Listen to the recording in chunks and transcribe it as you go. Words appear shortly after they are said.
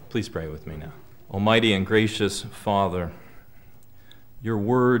Please pray with me now. Almighty and gracious Father, your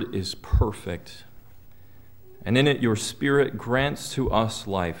word is perfect, and in it your Spirit grants to us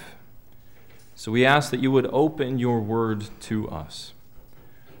life. So we ask that you would open your word to us.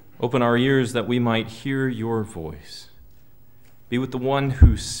 Open our ears that we might hear your voice. Be with the one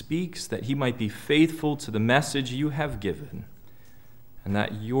who speaks, that he might be faithful to the message you have given, and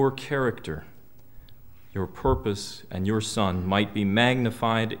that your character, your purpose, and your Son might be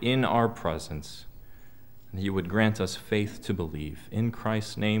magnified in our presence, and that you would grant us faith to believe. In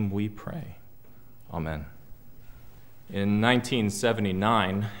Christ's name we pray. Amen. In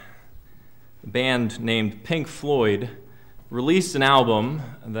 1979, a band named Pink Floyd released an album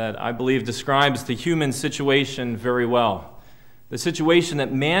that I believe describes the human situation very well, the situation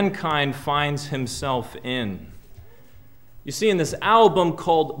that mankind finds himself in. You see, in this album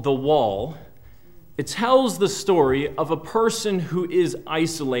called The Wall, it tells the story of a person who is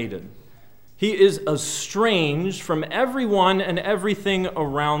isolated. He is estranged from everyone and everything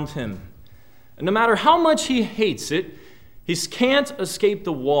around him. And no matter how much he hates it, he can't escape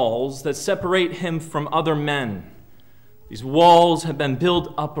the walls that separate him from other men. These walls have been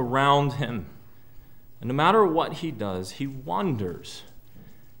built up around him. And no matter what he does, he wonders,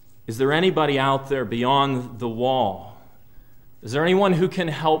 is there anybody out there beyond the wall? Is there anyone who can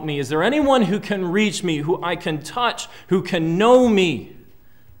help me? Is there anyone who can reach me, who I can touch, who can know me?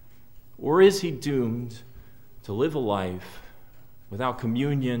 Or is he doomed to live a life without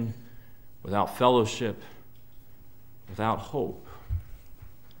communion, without fellowship, without hope?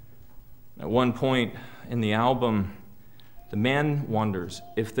 At one point in the album, the man wonders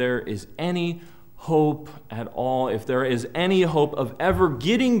if there is any hope at all, if there is any hope of ever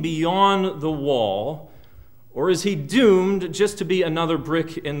getting beyond the wall. Or is he doomed just to be another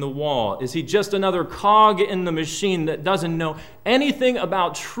brick in the wall? Is he just another cog in the machine that doesn't know anything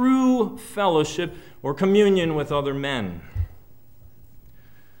about true fellowship or communion with other men?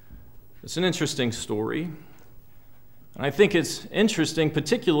 It's an interesting story. And I think it's interesting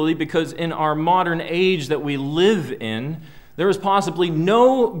particularly because in our modern age that we live in, there is possibly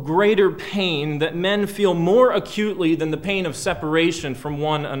no greater pain that men feel more acutely than the pain of separation from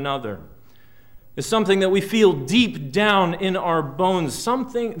one another. It's something that we feel deep down in our bones,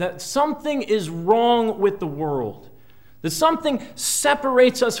 something is wrong with the world, that something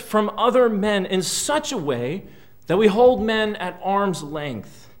separates us from other men in such a way that we hold men at arm's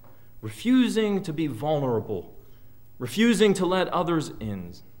length, refusing to be vulnerable, refusing to let others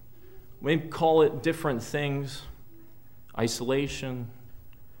in. We call it different things: isolation,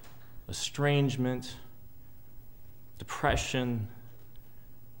 estrangement, depression,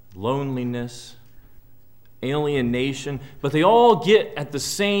 loneliness, alienation, but they all get at the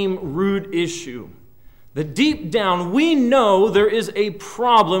same root issue. That deep down we know there is a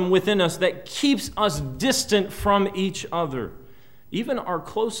problem within us that keeps us distant from each other. Even our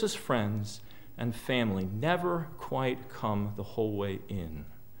closest friends and family never quite come the whole way in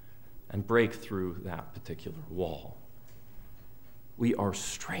and break through that particular wall. We are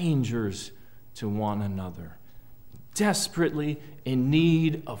strangers to one another, desperately in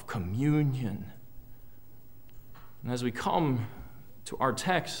need of communion. And as we come to our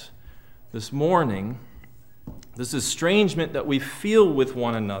text this morning, this estrangement that we feel with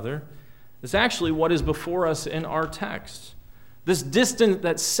one another is actually what is before us in our text. This distance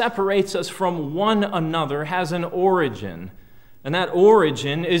that separates us from one another has an origin, and that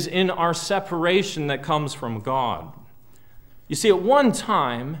origin is in our separation that comes from God. You see, at one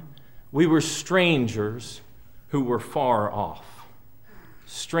time, we were strangers who were far off.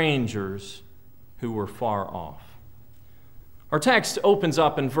 Strangers who were far off. Our text opens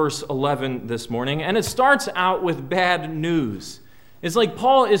up in verse 11 this morning, and it starts out with bad news. It's like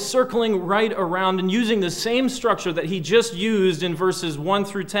Paul is circling right around and using the same structure that he just used in verses 1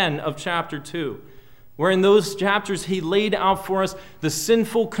 through 10 of chapter 2, where in those chapters he laid out for us the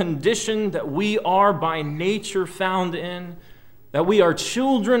sinful condition that we are by nature found in, that we are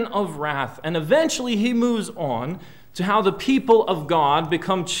children of wrath. And eventually he moves on to how the people of God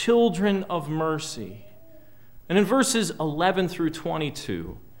become children of mercy. And in verses 11 through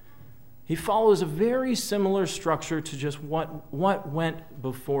 22, he follows a very similar structure to just what went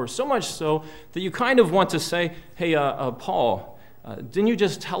before. So much so that you kind of want to say, hey, Paul, didn't you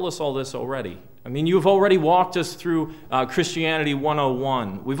just tell us all this already? I mean, you've already walked us through Christianity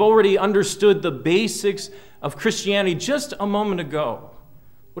 101. We've already understood the basics of Christianity just a moment ago.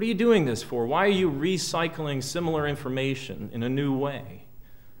 What are you doing this for? Why are you recycling similar information in a new way?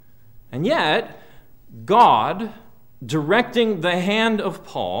 And yet, God, directing the hand of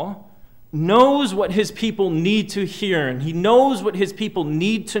Paul, knows what his people need to hear, and he knows what his people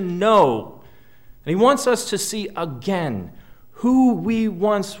need to know. And he wants us to see again who we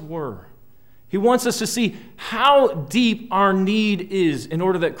once were. He wants us to see how deep our need is in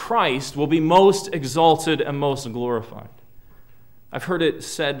order that Christ will be most exalted and most glorified. I've heard it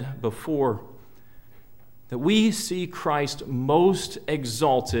said before that we see Christ most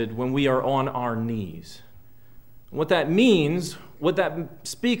exalted when we are on our knees. What that means, what that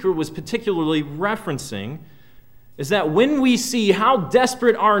speaker was particularly referencing, is that when we see how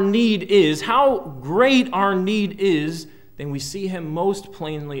desperate our need is, how great our need is, then we see him most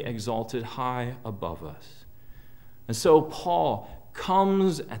plainly exalted high above us. And so Paul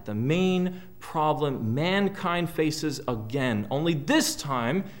comes at the main problem mankind faces again, only this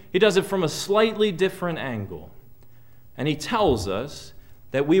time he does it from a slightly different angle. And he tells us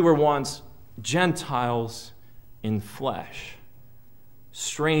that we were once Gentiles in flesh,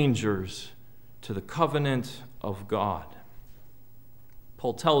 strangers to the covenant of God.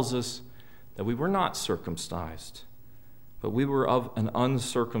 Paul tells us that we were not circumcised, but we were of an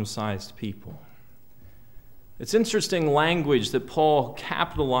uncircumcised people. It's interesting language that Paul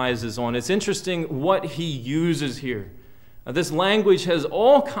capitalizes on. It's interesting what he uses here. This language has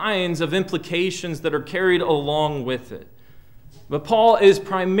all kinds of implications that are carried along with it. But Paul is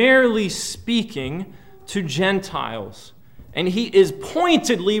primarily speaking to Gentiles, and he is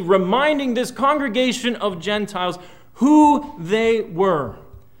pointedly reminding this congregation of Gentiles who they were.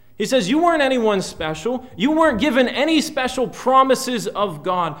 He says, you weren't anyone special. You weren't given any special promises of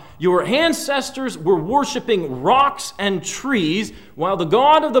God. Your ancestors were worshiping rocks and trees, while the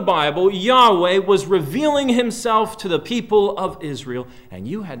God of the Bible, Yahweh, was revealing himself to the people of Israel, and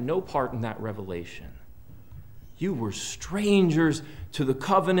you had no part in that revelation. You were strangers to the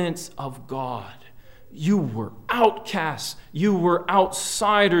covenants of God. You were outcasts. You were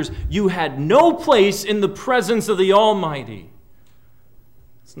outsiders. You had no place in the presence of the Almighty.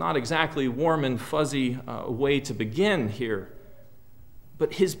 It's not exactly warm and fuzzy way to begin here.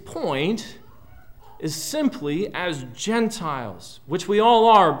 But his point is simply, as Gentiles, which we all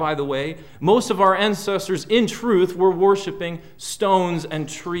are, by the way, most of our ancestors in truth were worshiping stones and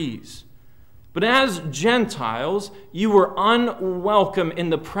trees. But as Gentiles, you were unwelcome in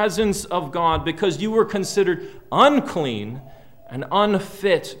the presence of God because you were considered unclean and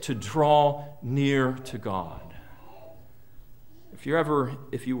unfit to draw near to God.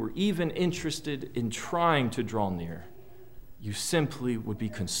 If you were even interested in trying to draw near, you simply would be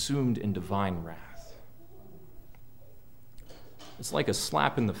consumed in divine wrath. It's like a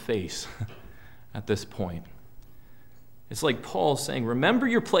slap in the face at this point. It's like Paul saying, remember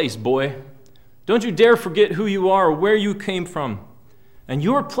your place, boy. Don't you dare forget who you are or where you came from. And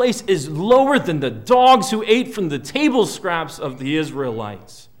your place is lower than the dogs who ate from the table scraps of the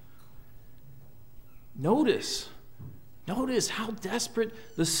Israelites. Notice how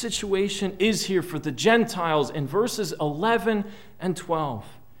desperate the situation is here for the Gentiles in verses 11 and 12.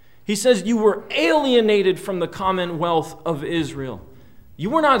 He says, you were alienated from the commonwealth of Israel. You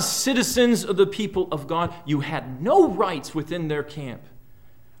were not citizens of the people of God. You had no rights within their camp.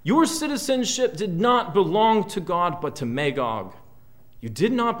 Your citizenship did not belong to God, but to Magog. You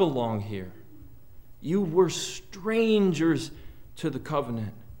did not belong here. You were strangers to the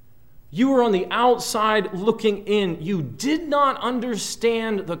covenant. You were on the outside looking in. You did not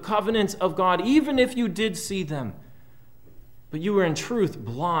understand the covenants of God, even if you did see them. But you were in truth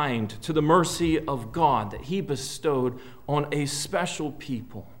blind to the mercy of God that he bestowed on a special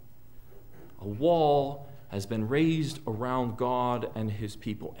people. A wall has been raised around God and his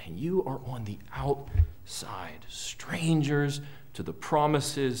people, and you are on the outside, strangers to the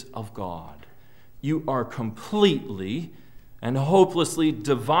promises of God. You are completely and hopelessly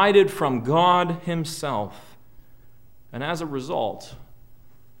divided from God himself. And as a result,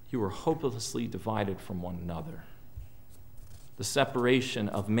 you are hopelessly divided from one another. The separation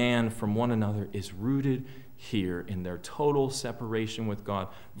of man from one another is rooted here in their total separation with God.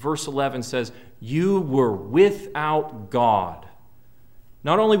 Verse 11 says, you were without God.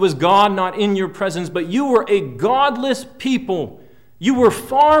 Not only was God not in your presence, but you were a godless people. You were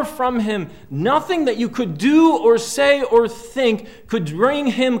far from him. Nothing that you could do or say or think could bring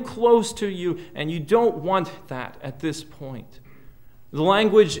him close to you, and you don't want that at this point. The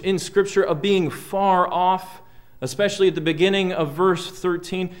language in Scripture of being far off, especially at the beginning of verse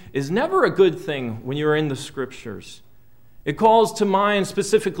 13, is never a good thing when you're in the Scriptures. It calls to mind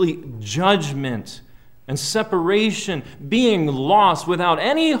specifically judgment and separation, being lost without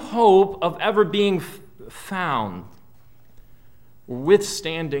any hope of ever being found,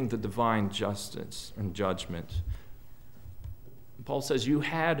 withstanding the divine justice and judgment. Paul says you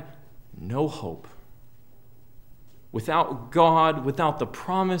had no hope. Without God, without the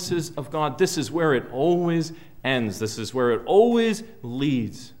promises of God, this is where it always ends. This is where it always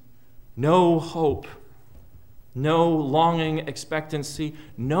leads. No hope, no longing expectancy,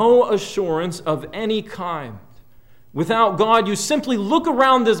 no assurance of any kind. Without God, you simply look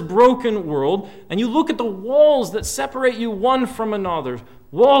around this broken world and you look at the walls that separate you one from another.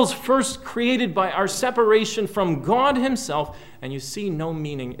 Walls first created by our separation from God himself, and you see no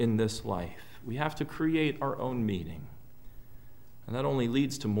meaning in this life. We have to create our own meaning. And that only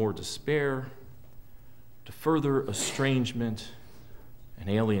leads to more despair, to further estrangement and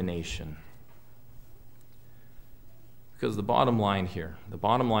alienation. Because the bottom line here, the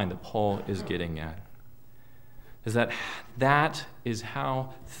bottom line that Paul is getting at, is that is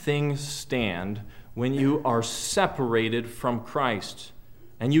how things stand when you are separated from Christ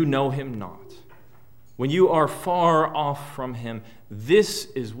and you know him not. When you are far off from him, this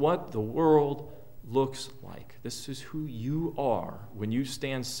is what the world looks like. This is who you are when you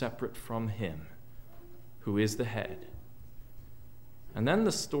stand separate from him, who is the head. And then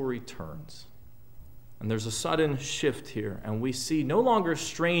the story turns. And there's a sudden shift here, and we see no longer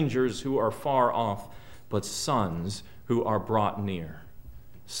strangers who are far off, but sons who are brought near.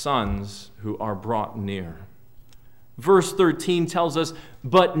 Sons who are brought near. Verse 13 tells us,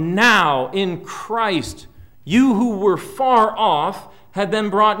 "But now in Christ, you who were far off have been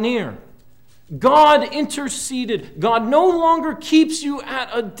brought near." God interceded. God no longer keeps you at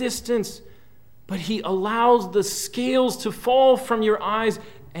a distance, but he allows the scales to fall from your eyes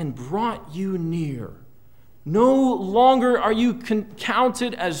and brought you near. No longer are you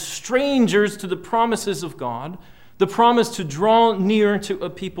counted as strangers to the promises of God, the promise to draw near to a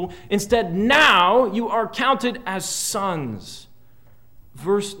people. Instead, now you are counted as sons.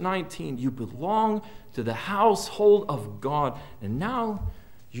 Verse 19, you belong to the household of God, and now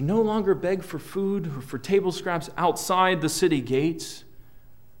you no longer beg for food or for table scraps outside the city gates,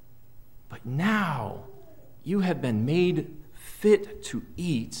 but now you have been made fit to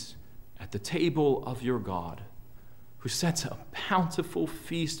eat at the table of your God, who sets a bountiful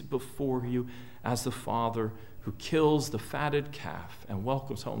feast before you as the Father who kills the fatted calf and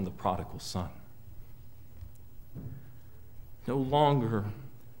welcomes home the prodigal son. No longer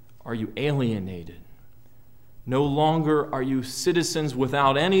are you alienated. No longer are you citizens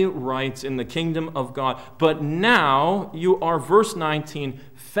without any rights in the kingdom of God, but now you are, verse 19,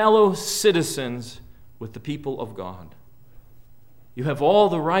 fellow citizens with the people of God. You have all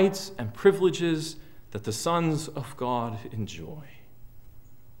the rights and privileges that the sons of God enjoy.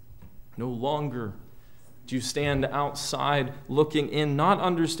 No longer do you stand outside looking in, not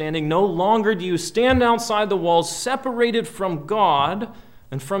understanding. No longer do you stand outside the walls, separated from God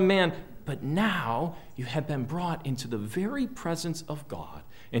and from man. But now you have been brought into the very presence of God,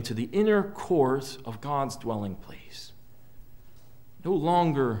 into the inner courts of God's dwelling place. No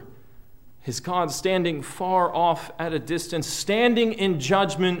longer is God standing far off at a distance, standing in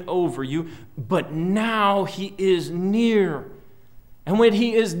judgment over you, but now he is near. And when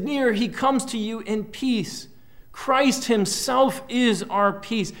he is near, he comes to you in peace. Christ himself is our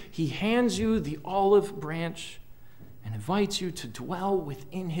peace. He hands you the olive branch and invites you to dwell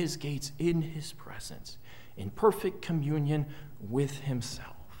within his gates, in his presence, in perfect communion with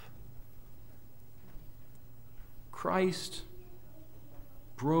himself. Christ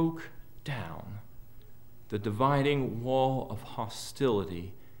broke down the dividing wall of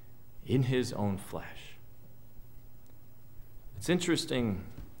hostility in his own flesh. It's interesting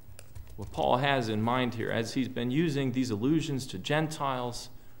what Paul has in mind here as he's been using these allusions to Gentiles,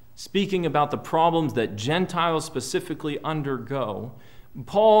 speaking about the problems that Gentiles specifically undergo.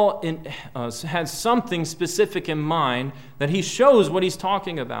 Paul has something specific in mind that he shows what he's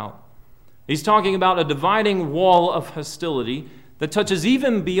talking about. He's talking about a dividing wall of hostility that touches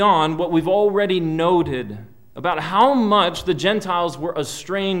even beyond what we've already noted about how much the Gentiles were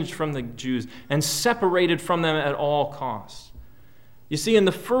estranged from the Jews and separated from them at all costs. You see, in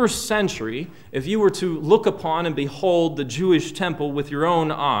the first century, if you were to look upon and behold the Jewish temple with your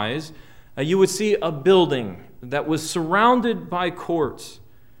own eyes, you would see a building that was surrounded by courts,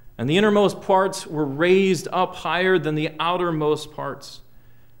 and the innermost parts were raised up higher than the outermost parts.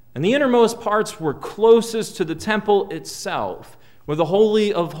 And the innermost parts were closest to the temple itself, where the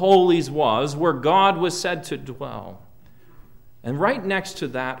Holy of Holies was, where God was said to dwell. And right next to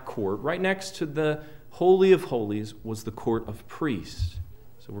that court, right next to the Holy of Holies, was the court of priests.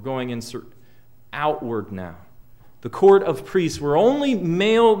 So we're going outward now. The court of priests, where only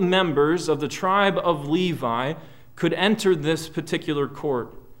male members of the tribe of Levi could enter this particular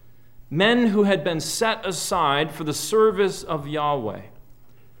court. Men who had been set aside for the service of Yahweh.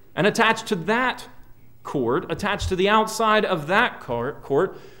 And attached to that court, attached to the outside of that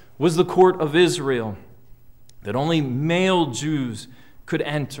court, was the court of Israel, that only male Jews could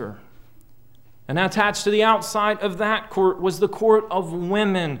enter. And attached to the outside of that court was the court of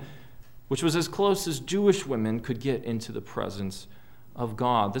women, which was as close as Jewish women could get into the presence of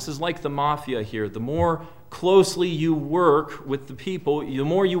God. This is like the mafia here. The more closely you work with the people, the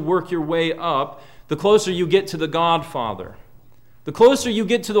more you work your way up, the closer you get to the Godfather. The closer you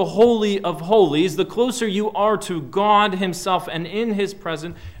get to the Holy of Holies, the closer you are to God himself and in his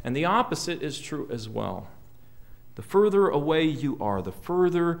presence. And the opposite is true as well. The further away you are, the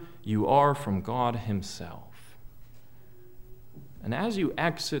further you are from God himself. And as you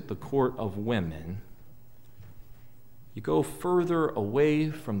exit the court of women, you go further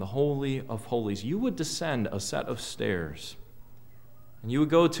away from the Holy of Holies. You would descend a set of stairs, and you would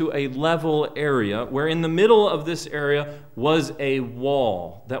go to a level area where in the middle of this area was a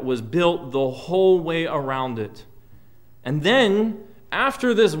wall that was built the whole way around it. And then,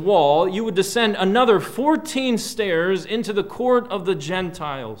 after this wall, you would descend another 14 stairs into the court of the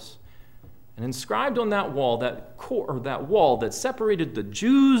Gentiles. And inscribed on that wall, that wall that separated the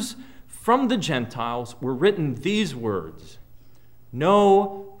Jews from the Gentiles, were written these words: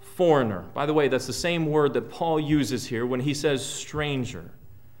 "No foreigner." By the way, that's the same word that Paul uses here when he says stranger.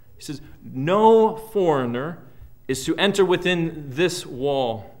 He says, "No foreigner is to enter within this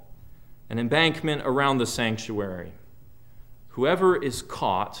wall, an embankment around the sanctuary. Whoever is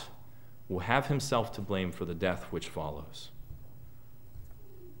caught will have himself to blame for the death which follows."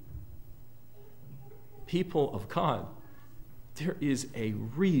 People of God, there is a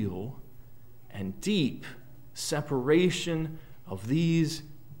real and deep separation of these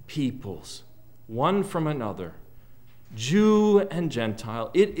peoples, one from another, Jew and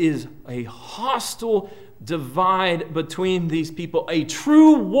Gentile. It is a hostile divide between these people. A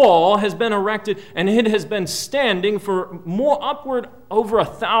true wall has been erected, and it has been standing for upward over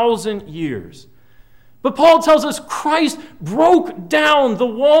 1,000 years. But Paul tells us Christ broke down the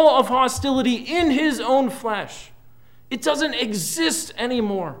wall of hostility in his own flesh. It doesn't exist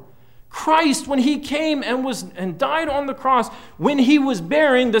anymore. Christ, when he came and died on the cross, when he was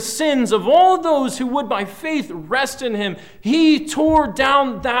bearing the sins of all those who would by faith rest in him, he tore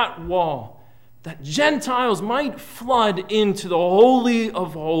down that wall that Gentiles might flood into the Holy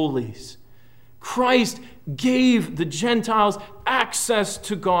of Holies. Christ gave the Gentiles access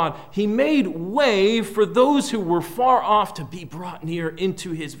to God. He made way for those who were far off to be brought near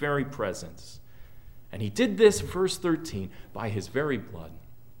into his very presence. And he did this, verse 13, by his very blood.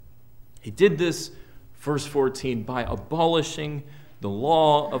 He did this, verse 14, by abolishing the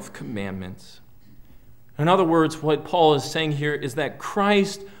law of commandments. In other words, what Paul is saying here is that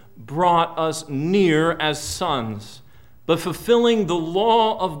Christ brought us near as sons, but fulfilling the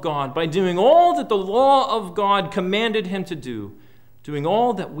law of God by doing all that the law of God commanded him to do, doing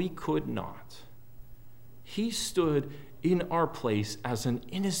all that we could not. He stood in our place as an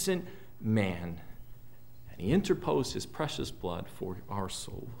innocent man, and he interposed his precious blood for our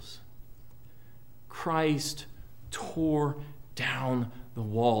souls. Christ tore down the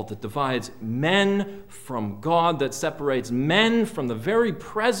wall that divides men from God, that separates men from the very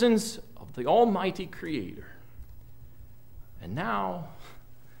presence of the Almighty Creator. And now,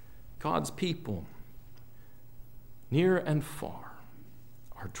 God's people, near and far,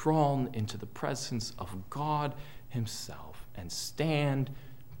 are drawn into the presence of God himself and stand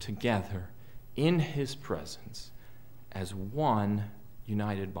together in his presence as one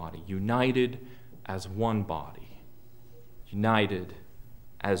united body, united as one body, united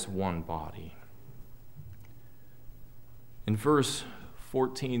as one body. In verse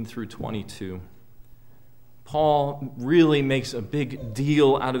 14 through 22, Paul really makes a big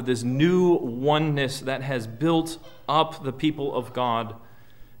deal out of this new oneness that has built up the people of God.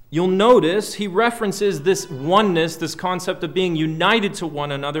 You'll notice he references this oneness, this concept of being united to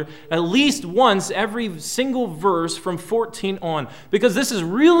one another, at least once every single verse from 14 on, because this is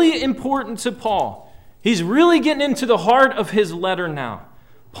really important to Paul. He's really getting into the heart of his letter now.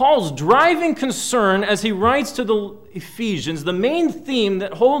 Paul's driving concern as he writes to the Ephesians, the main theme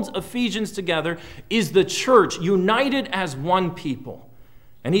that holds Ephesians together is the church united as one people.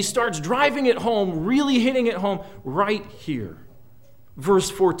 And he starts driving it home, really hitting it home right here.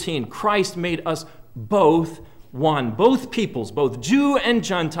 Verse 14, Christ made us both one. Both peoples, both Jew and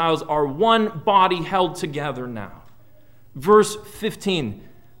Gentiles, are one body held together now. Verse 15,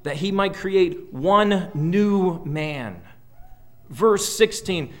 that he might create one new man. Verse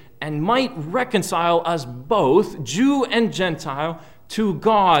 16, and might reconcile us both, Jew and Gentile, to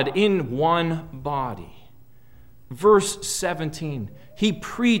God in one body. Verse 17, he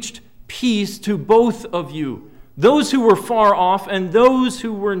preached peace to both of you, those who were far off and those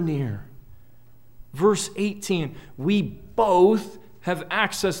who were near. Verse 18, we both have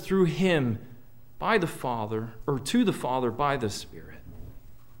access through him by the Father, or to the Father by the Spirit.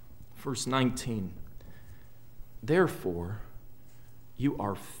 Verse 19, therefore, you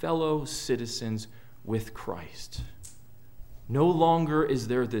are fellow citizens with Christ. No longer is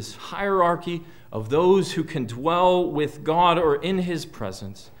there this hierarchy of those who can dwell with God or in his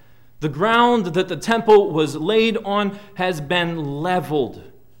presence. The ground that the temple was laid on has been leveled.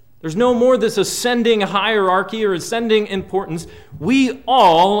 There's no more this ascending hierarchy or ascending importance. We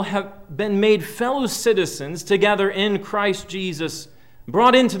all have been made fellow citizens together in Christ Jesus,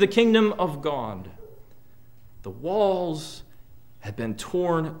 brought into the kingdom of God. The walls have been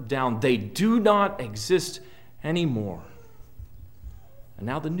torn down. They do not exist anymore. And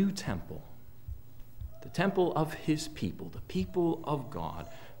now the new temple, the temple of his people, the people of God.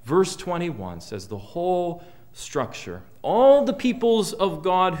 Verse 21 says the whole structure, all the peoples of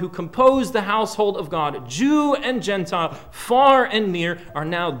God who compose the household of God, Jew and Gentile, far and near, are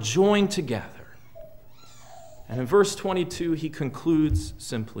now joined together. And in verse 22, he concludes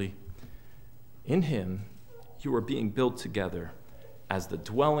simply, in him you are being built together as the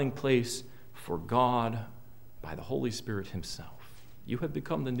dwelling place for God by the Holy Spirit himself. You have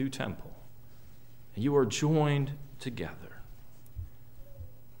become the new temple, and you are joined together.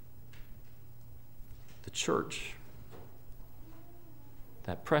 The church,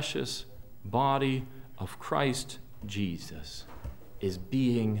 that precious body of Christ Jesus, is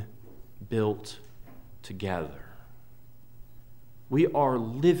being built together. We are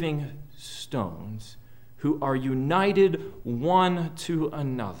living stones who are united one to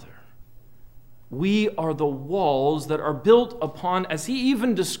another. We are the walls that are built upon, as he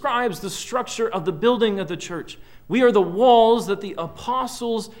even describes the structure of the building of the church. We are the walls that the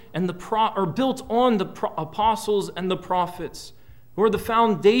apostles and are built on the apostles and the prophets, who are the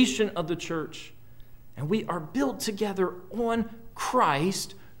foundation of the church. And we are built together on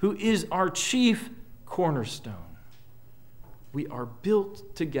Christ, who is our chief cornerstone. We are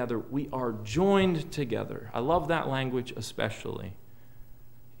built together. We are joined together. I love that language especially.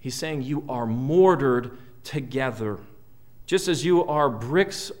 He's saying you are mortared together. Just as you are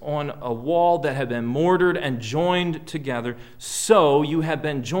bricks on a wall that have been mortared and joined together, so you have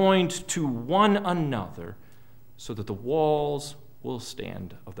been joined to one another so that the walls will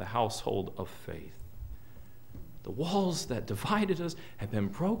stand of the household of faith. The walls that divided us have been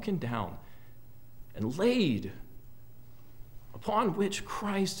broken down and laid, upon which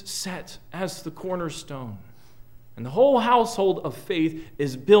Christ sat as the cornerstone. And the whole household of faith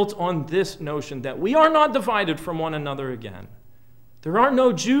is built on this notion that we are not divided from one another again. There are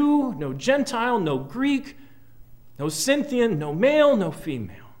no Jew, no Gentile, no Greek, no Scythian, no male, no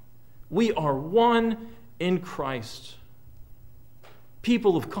female. We are one in Christ.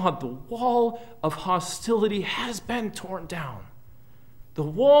 People of God, the wall of hostility has been torn down. The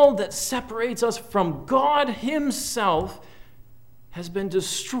wall that separates us from God himself has been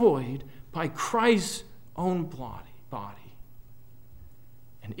destroyed by Christ's own body.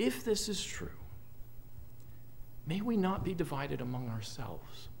 And if this is true, may we not be divided among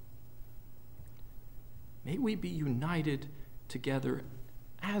ourselves. May we be united together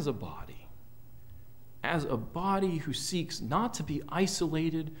as a body who seeks not to be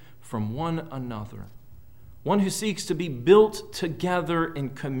isolated from one another, one who seeks to be built together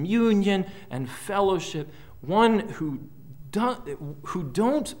in communion and fellowship, one who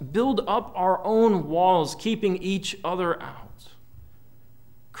don't build up our own walls, keeping each other out.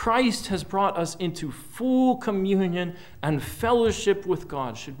 Christ has brought us into full communion and fellowship with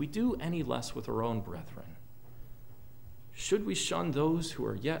God. Should we do any less with our own brethren? Should we shun those who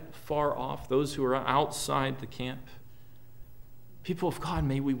are yet far off, those who are outside the camp? People of God,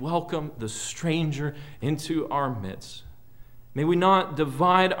 may we welcome the stranger into our midst. May we not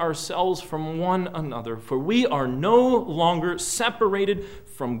divide ourselves from one another, for we are no longer separated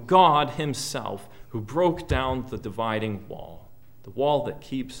from God himself, who broke down the dividing wall, the wall that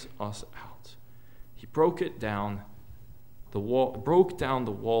keeps us out. He broke down the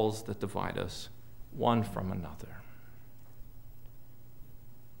walls that divide us one from another.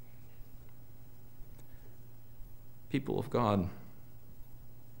 People of God,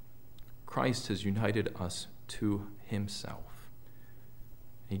 Christ has united us to himself.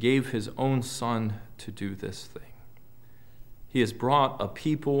 He gave his own Son to do this thing. He has brought a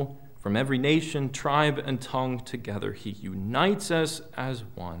people from every nation, tribe, and tongue together. He unites us as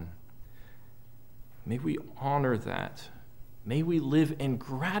one. May we honor that May we live in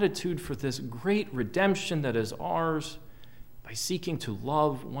gratitude for this great redemption that is ours by seeking to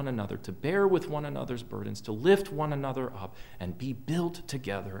love one another, to bear with one another's burdens, to lift one another up, and be built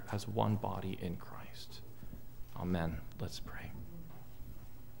together as one body in Christ. Amen. Let's pray.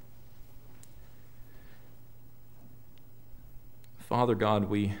 Father God,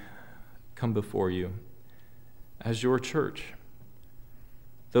 we come before you as your church,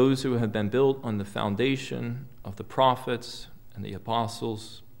 those who have been built on the foundation of the prophets and the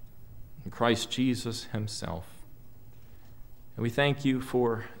apostles and Christ Jesus himself. And we thank you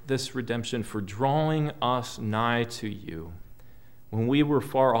for this redemption, for drawing us nigh to you. When we were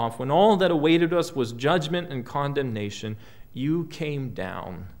far off, when all that awaited us was judgment and condemnation, you came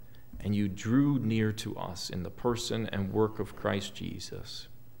down and you drew near to us in the person and work of Christ Jesus.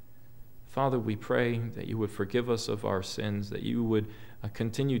 Father, we pray that you would forgive us of our sins, that you would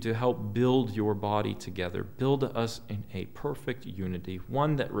continue to help build your body together, build us in a perfect unity,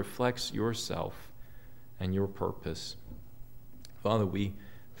 one that reflects yourself and your purpose. Father, we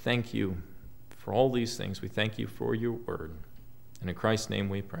thank you for all these things. We thank you for your word. And in Christ's name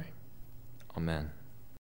we pray. Amen.